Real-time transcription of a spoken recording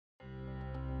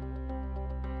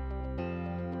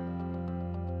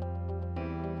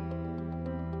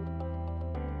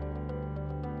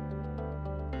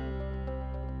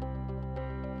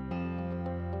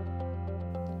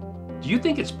Do you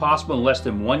think it's possible in less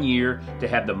than 1 year to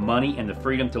have the money and the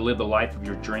freedom to live the life of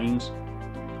your dreams?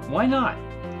 Why not?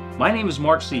 My name is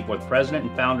Mark Seaforth, President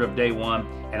and founder of Day One,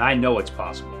 and I know it's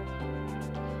possible.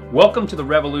 Welcome to the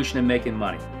revolution in making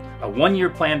money, a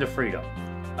 1-year plan to freedom,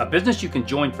 a business you can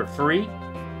join for free,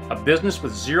 a business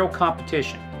with zero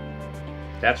competition.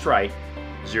 That's right,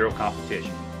 zero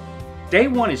competition. Day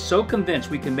One is so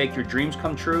convinced we can make your dreams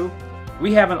come true,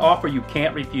 we have an offer you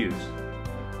can't refuse.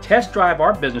 Test drive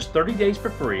our business 30 days for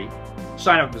free,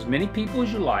 sign up as many people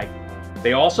as you like.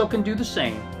 They also can do the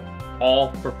same,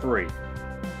 all for free.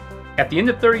 At the end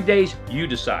of 30 days, you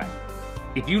decide.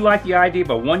 If you like the idea of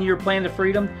a 1-year plan to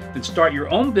freedom, then start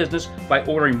your own business by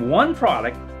ordering one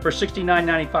product for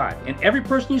 $69.95. And every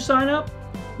person you sign up,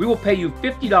 we will pay you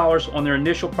 $50 on their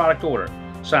initial product order.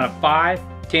 Sign up 5,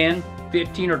 10,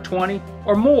 15, or 20,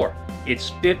 or more.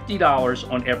 It's $50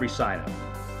 on every sign up.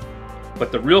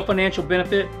 But the real financial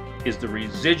benefit is the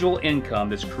residual income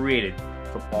that's created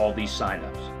from all these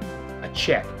sign-ups. A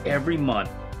check every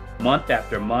month, month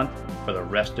after month, for the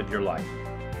rest of your life.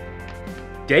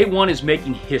 Day One is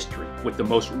making history with the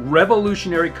most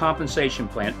revolutionary compensation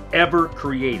plan ever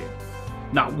created.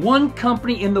 Not one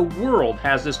company in the world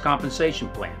has this compensation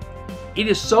plan. It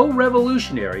is so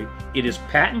revolutionary, it is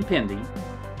patent pending,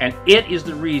 and it is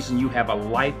the reason you have a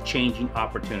life-changing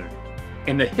opportunity.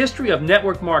 In the history of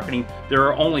network marketing, there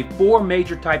are only 4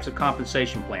 major types of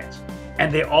compensation plans,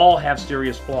 and they all have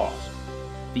serious flaws.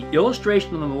 The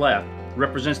illustration on the left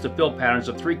represents the fill patterns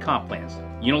of 3 comp plans: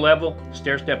 Unilevel,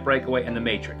 Stair-Step Breakaway, and the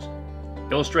Matrix.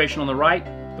 Illustration on the right,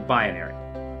 the binary.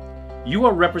 You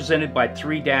are represented by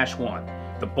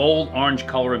 3-1, the bold orange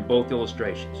color in both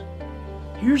illustrations.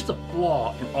 Here's the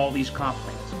flaw in all these comp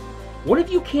plans. What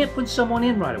if you can't put someone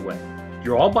in right away?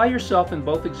 You're all by yourself in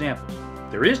both examples.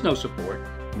 There is no support,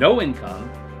 no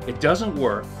income, it doesn't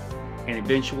work, and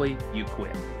eventually you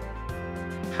quit.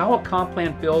 How a comp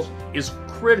plan fills is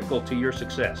critical to your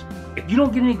success. If you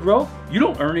don't get any growth, you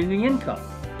don't earn any income.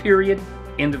 Period.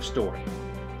 End of story.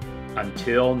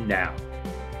 Until now.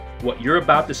 What you're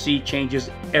about to see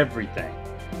changes everything.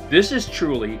 This is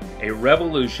truly a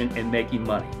revolution in making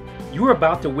money. You are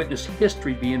about to witness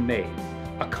history being made.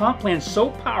 A comp plan so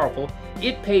powerful,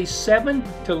 it pays 7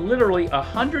 to literally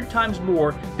 100 times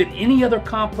more than any other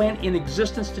comp plan in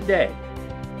existence today.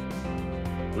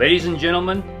 Ladies and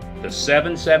gentlemen, the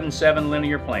 777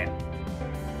 linear plan.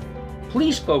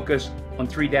 Please focus on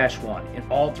 3-1 in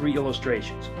all 3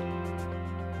 illustrations.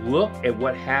 Look at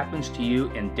what happens to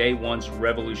you in Day One's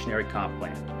revolutionary comp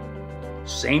plan.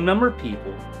 Same number of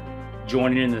people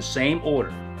joining in the same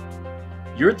order.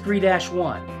 You're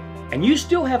 3-1, and you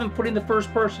still haven't put in the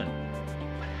first person.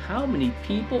 But how many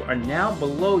people are now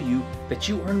below you that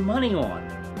you earn money on?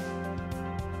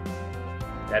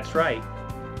 That's right,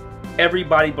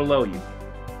 everybody below you,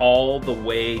 all the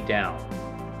way down.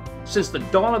 Since the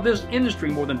dawn of this industry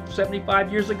more than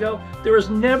 75 years ago, there has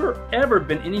never ever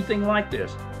been anything like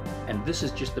this. And this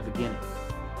is just the beginning.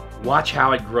 Watch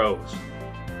how it grows.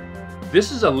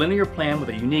 This is a linear plan with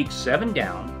a unique 7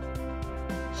 down,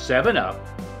 7 up,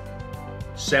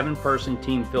 7-person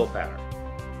team fill pattern.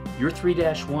 You're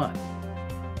 3-1.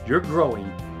 You're growing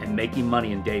and making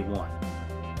money in Day One,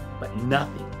 but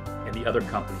nothing in the other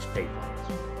company's pay plans.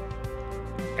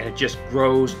 And it just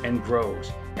grows and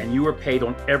grows, and you are paid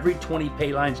on every 20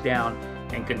 pay lines down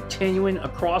and continuing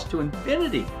across to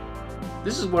infinity.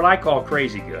 This is what I call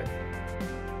crazy good.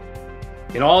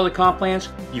 In all the comp plans,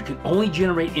 you can only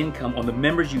generate income on the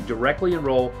members you directly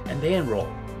enroll and they enroll.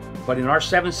 But in our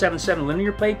 777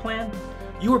 linear pay plan,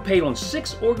 you are paid on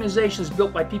 6 organizations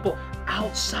built by people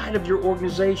outside of your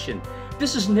organization.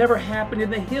 This has never happened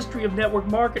in the history of network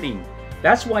marketing.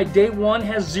 That's why Day One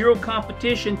has zero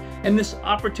competition and this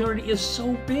opportunity is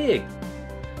so big.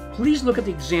 Please look at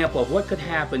the example of what could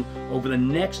happen over the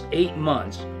next 8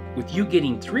 months with you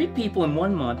getting 3 people in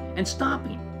 1 month and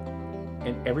stopping,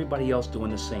 and everybody else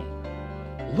doing the same.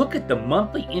 Look at the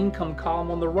monthly income column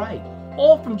on the right,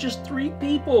 all from just 3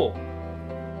 people.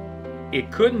 It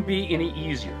couldn't be any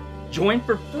easier. Join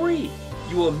for free.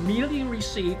 You will immediately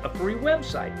receive a free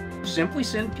website. Simply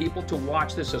send people to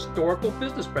watch this historical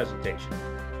business presentation.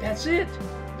 That's it.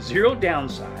 Zero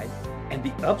downside. And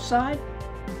the upside?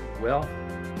 Well,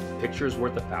 a picture is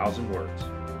worth 1,000 words.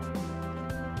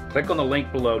 Click on the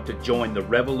link below to join the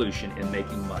revolution in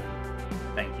making money.